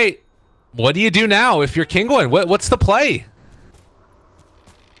 All right. What do you do now if you're Kinguin? What's the play?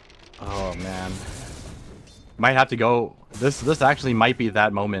 Oh, man. Might have to go... This actually might be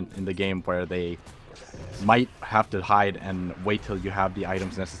that moment in the game where they might have to hide and wait till you have the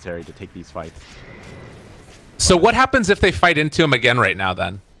items necessary to take these fights. So what happens if they fight into him again right now,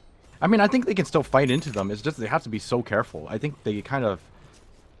 then? I mean, I think they can still fight into them. It's just they have to be so careful. I think they kind of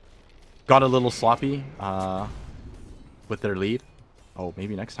got a little sloppy with their lead. Oh,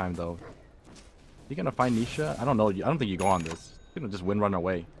 maybe next time, though. You gonna find Nisha? I don't know. I don't think you go on this. You're gonna just run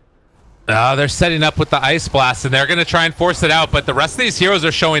away. They're setting up with the Ice Blast, and they're going to try and force it out, but the rest of these heroes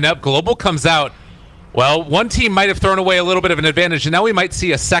are showing up. Global comes out. Well, one team might have thrown away a little bit of an advantage, and now we might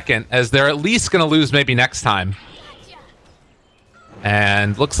see a second, as they're at least going to lose maybe next time.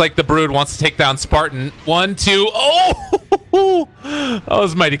 And looks like the Brood wants to take down Spartan. 1, 2. Oh! That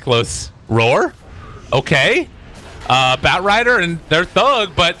was mighty close. Roar? Okay. Bat Rider and their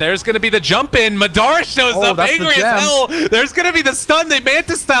Thug, but there's going to be the jump in. Madara shows up, angry as hell. There's going to be the stun. They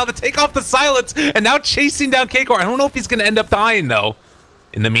Mantis style to take off the silence, and now chasing down Keikor. I don't know if he's going to end up dying, though.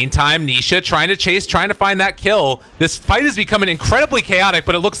 In the meantime, Nisha trying to chase, trying to find that kill. This fight is becoming incredibly chaotic,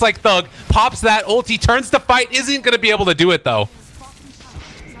 but it looks like Thug pops that ulti, turns to fight, isn't going to be able to do it, though.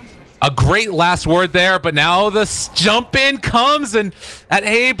 A great last word there, but now the jump in comes, and at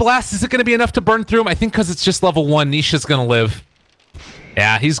AA Blast, is it going to be enough to burn through him? I think because it's just level 1, Nisha's going to live.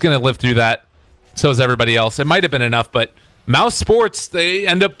 Yeah, he's going to live through that. So is everybody else. It might have been enough, but Mousesports, they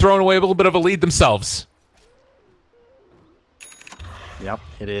end up throwing away a little bit of a lead themselves. Yep,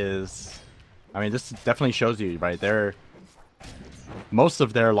 it is. I mean, this definitely shows you, right? Most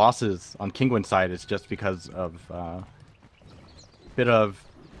of their losses on Kinguin's side is just because of a bit of,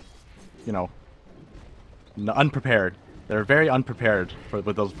 you know, unprepared. They're very unprepared for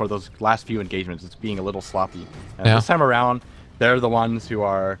those last few engagements. It's being a little sloppy. And this time around, they're the ones who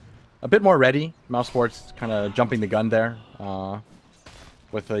are a bit more ready. Mousesports kind of jumping the gun there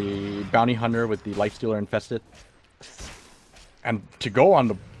with the Bounty Hunter, with the Lifestealer Infested. And to go on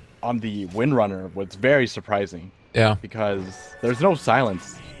the Windrunner was very surprising. Yeah. Because there's no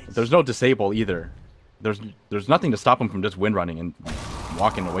silence. There's no disable either. There's nothing to stop him from just windrunning and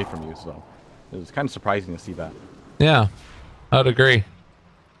walking away from you. So it was kind of surprising to see that. Yeah, I'd agree.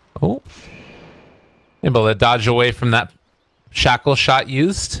 Oh, able to dodge away from that shackle shot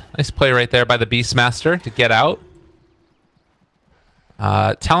used. Nice play right there by the Beastmaster to get out.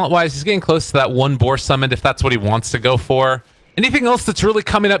 Talent-wise, he's getting close to that 1 Boar Summon if that's what he wants to go for. Anything else that's really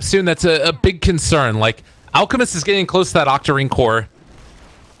coming up soon that's a big concern? Like, Alchemist is getting close to that Octarine Core.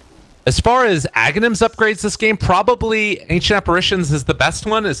 As far as Aghanims upgrades this game, probably Ancient Apparitions is the best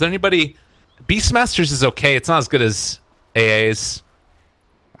one. Is there anybody... Beastmasters is okay. It's not as good as AA's.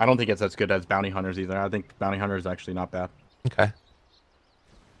 I don't think it's as good as Bounty Hunters either. I think Bounty Hunter is actually not bad. Okay.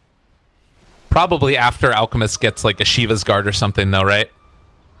 Probably after Alchemist gets like a Shiva's Guard or something though, right?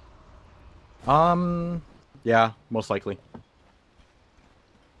 Yeah, most likely.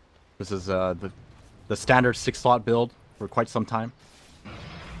 This is the standard 6-slot build for quite some time.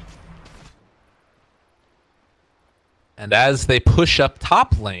 And as they push up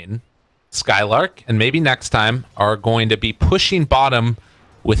top lane, Skylark, and maybe next time, are going to be pushing bottom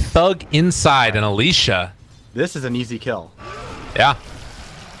with Thug inside and Alicia. This is an easy kill. Yeah.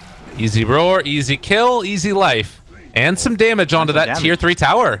 Easy roar, easy kill, easy life. And some damage onto that tier 3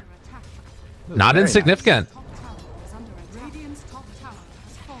 tower. Not insignificant.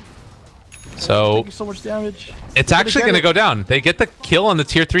 So much damage. It's actually going to go down. They get the kill on the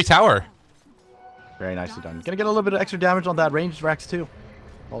tier 3 tower. Very nicely done. Gonna get a little bit of extra damage on that ranged Rex too.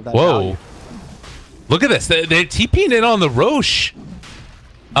 All that Whoa. value. Look at this. They're TPing in on the Roche.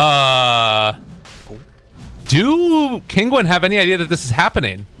 Do Kinguin have any idea that this is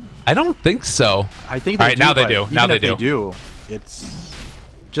happening? I don't think so. I think All they right, do, now they but do. even Now they if do. It's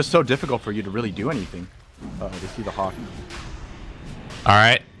just so difficult for you to really do anything. They see the Hawk. All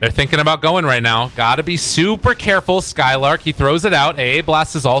right, they're thinking about going right now. Got to be super careful. Skylark, he throws it out. AA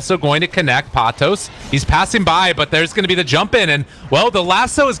Blast is also going to connect. Patos, he's passing by, but there's going to be the jump in. And, well, the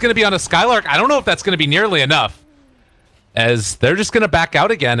lasso is going to be on a Skylark. I don't know if that's going to be nearly enough, as they're just going to back out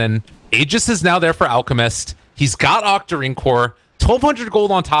again. And Aegis is now there for Alchemist. He's got Octarine Core, 1,200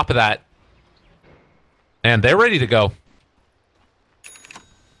 gold on top of that. And they're ready to go.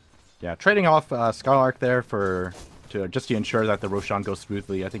 Yeah, trading off Skylark there just to ensure that the Roshan goes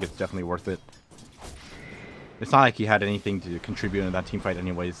smoothly. I think it's definitely worth it. It's not like he had anything to contribute in that team fight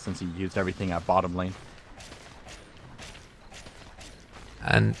anyways, since he used everything at bottom lane.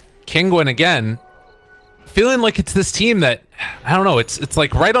 And Kinguin again, feeling like it's this team that, I don't know, it's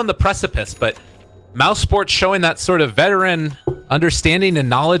like right on the precipice, but Mousesports showing that sort of veteran understanding and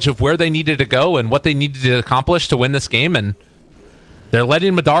knowledge of where they needed to go and what they needed to accomplish to win this game, and they're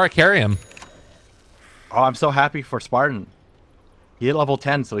letting Madara carry him. Oh, I'm so happy for Spartan. He hit level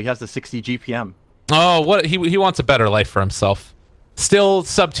 10, so he has the 60 GPM. Oh, what he wants a better life for himself. Still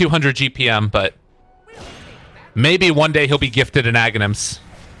sub 200 GPM, but maybe one day he'll be gifted an Aghanims.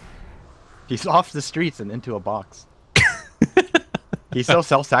 He's off the streets and into a box. He's so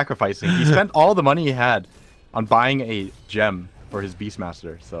self-sacrificing. He spent all the money he had on buying a gem for his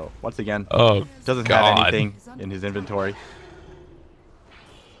Beastmaster. So once again, doesn't have anything in his inventory.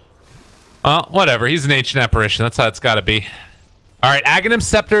 Whatever. He's an ancient apparition. That's how it's got to be. All right, Aghanim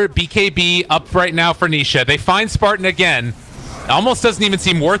Scepter, BKB up right now for Nisha. They find Spartan again. Almost doesn't even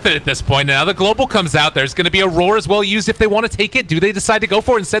seem worth it at this point. Now the global comes out. There's going to be a roar as well used if they want to take it. Do they decide to go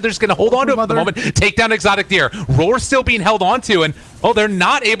for it? Instead, they're just going to hold on to it for the moment. Take down Exotic Deer. Roar still being held on to, and they're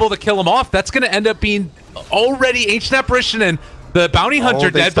not able to kill him off. That's going to end up being already Ancient Apparition and the Bounty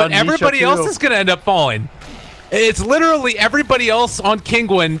Hunter dead, but everybody else is going to end up falling. It's literally everybody else on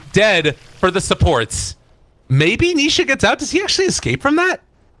Kinguin dead for the supports. Maybe Nisha gets out. Does he actually escape from that?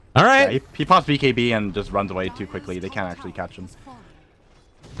 All right. Yeah, he pops BKB and just runs away too quickly. They can't actually catch him.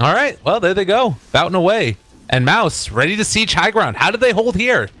 All right. Well, there they go. Bouting away. And Mouse ready to siege high ground. How did they hold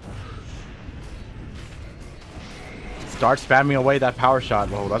here? Start spamming away that power shot.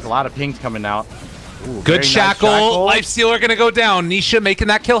 Whoa, there's a lot of pings coming out. Ooh, good shackle. Nice shackle. Lifestealer going to go down. Nisha making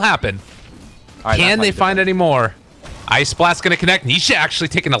that kill happen. Right, can they find any more? Ice Blast going to connect. Nisha actually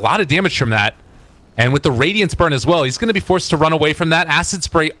taking a lot of damage from that. And with the Radiance Burn as well, he's going to be forced to run away from that. Acid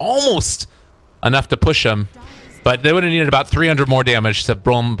Spray almost enough to push him. But they would have needed about 300 more damage to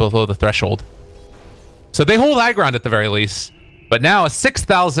blow him below the threshold. So they hold high ground at the very least. But now a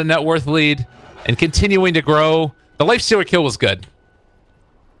 6,000 net worth lead and continuing to grow. The Lifestealer kill was good.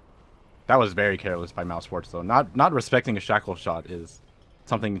 That was very careless by Mousesports, though. Not respecting a shackle shot is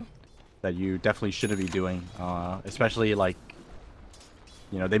something that you definitely shouldn't be doing. Especially, like,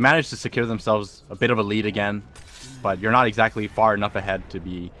 you know, they managed to secure themselves a bit of a lead again, but you're not exactly far enough ahead to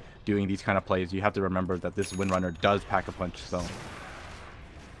be doing these kind of plays. You have to remember that this Windrunner does pack a punch, so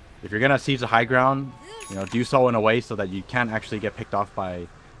if you're going to siege the high ground, you know, do so in a way so that you can't actually get picked off by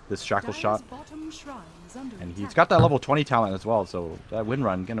this shackle shot. And he's got that level 20 talent as well, so that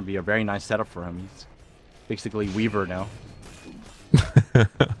Windrun going to be a very nice setup for him. He's basically Weaver now.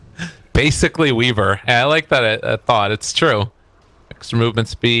 Basically Weaver. Yeah, I like that thought. It's true. Extra movement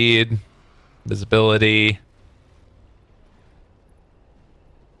speed, visibility.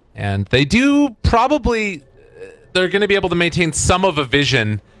 And they do probably, they're going to be able to maintain some of a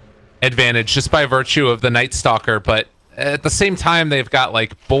vision advantage just by virtue of the Night Stalker, but at the same time they've got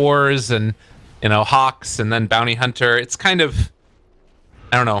like boars and, you know, hawks and then bounty hunter. It's kind of,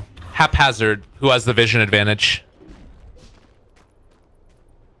 I don't know, haphazard who has the vision advantage.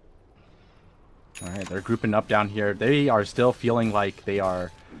 All right, they're grouping up down here. They are still feeling like they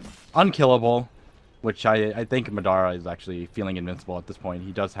are unkillable, which I think Madara is actually feeling invincible at this point.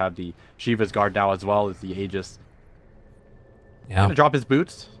 He does have the Shiva's Guard now as well as the Aegis. Yeah. Gonna drop his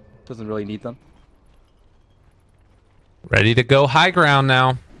boots. Doesn't really need them. Ready to go high ground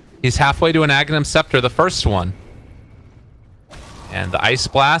now. He's halfway to an Aghanim Scepter, the first one. And the Ice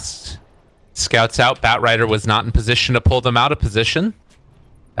Blast scouts out. Batrider was not in position to pull them out of position.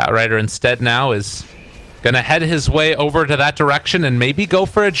 Batrider instead now is going to head his way over to that direction and maybe go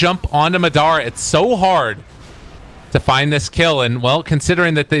for a jump onto Madara. It's so hard to find this kill. And, well,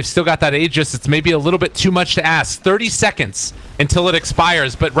 considering that they've still got that Aegis, it's maybe a little bit too much to ask. 30 seconds until it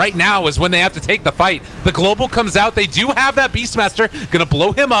expires, but right now is when they have to take the fight. The Global comes out. They do have that Beastmaster. Gonna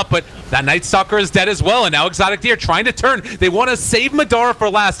blow him up, but that Night Stalker is dead as well, and now Exotic Deer trying to turn. They want to save Madara for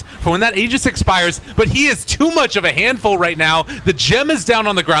last for when that Aegis expires, but he is too much of a handful right now. The gem is down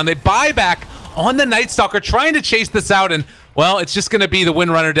on the ground. They buy back on the Night Stalker, trying to chase this out, and, well, it's just gonna be the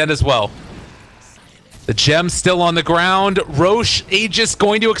Windrunner dead as well. The gem still on the ground. Roche Aegis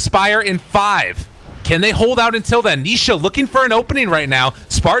going to expire in 5. Can they hold out until then? Nisha looking for an opening right now.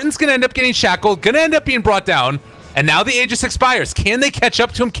 Spartan's going to end up getting shackled, going to end up being brought down. And now the Aegis expires. Can they catch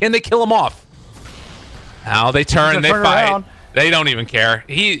up to him? Can they kill him off? Now they turn, they fight. Around. They don't even care.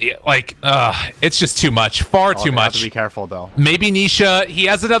 It's just too much. Far too much. Have to be careful, though. Maybe Nisha. He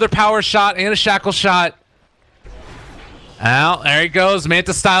has another power shot and a shackle shot. Well, there he goes.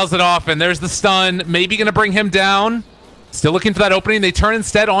 Manta styles it off, and there's the stun. Maybe going to bring him down. Still looking for that opening. They turn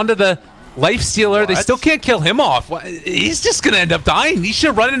instead onto the Life Stealer. What? They still can't kill him off. He's just going to end up dying.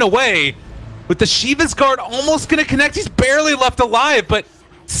 Nisha running away with the Shiva's Guard almost going to connect. He's barely left alive, but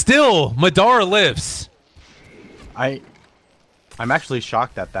still, Madara lives. I'm actually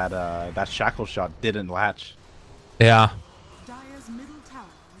shocked that that shackle shot didn't latch. Yeah.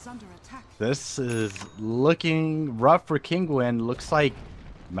 This is looking rough for Kinguin. Looks like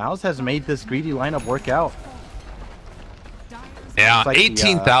Mouz has made this greedy lineup work out. Yeah, like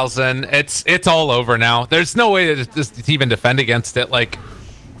 18,000. It's all over now. There's no way to even defend against it. Like,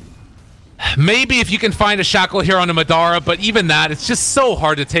 maybe if you can find a shackle here on a Madara, but even that, it's just so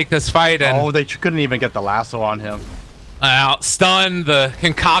hard to take this fight. And they couldn't even get the lasso on him. Stun, the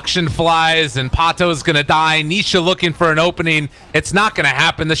concoction flies, and Pato's gonna die. Nisha looking for an opening. It's not gonna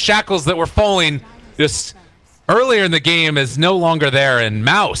happen. The shackles that were falling just earlier in the game is no longer there, and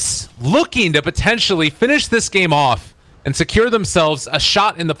Mouz looking to potentially finish this game off and secure themselves a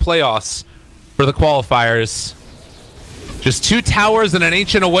shot in the playoffs for the qualifiers. Just 2 towers and an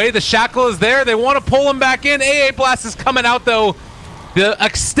ancient away. The shackle is there. They want to pull him back in. AA Blast is coming out, though. The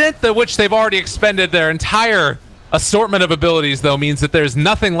extent to which they've already expended their entire assortment of abilities, though, means that there's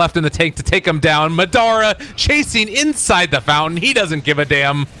nothing left in the tank to take him down. Madara chasing inside the fountain. He doesn't give a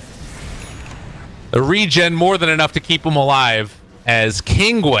damn. The regen more than enough to keep him alive, as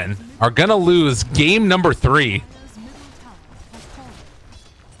Kinguin are going to lose game number 3.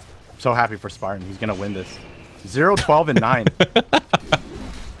 I'm so happy for Spartan. He's going to win this. 0-12 and 9.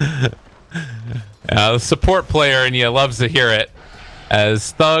 The support player in you loves to hear it,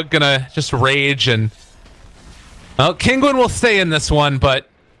 as Thug going to just rage, and well, Kinguin will stay in this one, but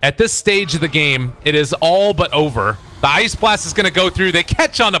at this stage of the game, it is all but over. The Ice Blast is going to go through. They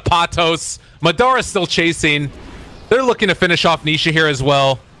catch on to Patos. Madara's still chasing. They're looking to finish off Nisha here as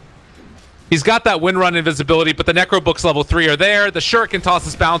well. He's got that Windrun invisibility, but the Necro Books level 3 are there. The Shuriken toss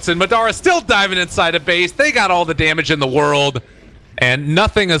is bouncing. Madara still diving inside a base. They got all the damage in the world, and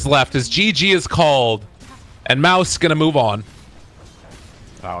nothing is left as GG is called, and Mouz going to move on.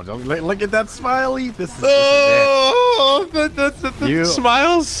 Oh, look at that smiley. This is the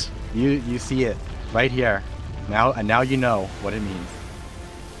smiles. You see it right here. Now you know what it means.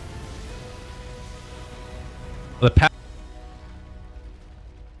 The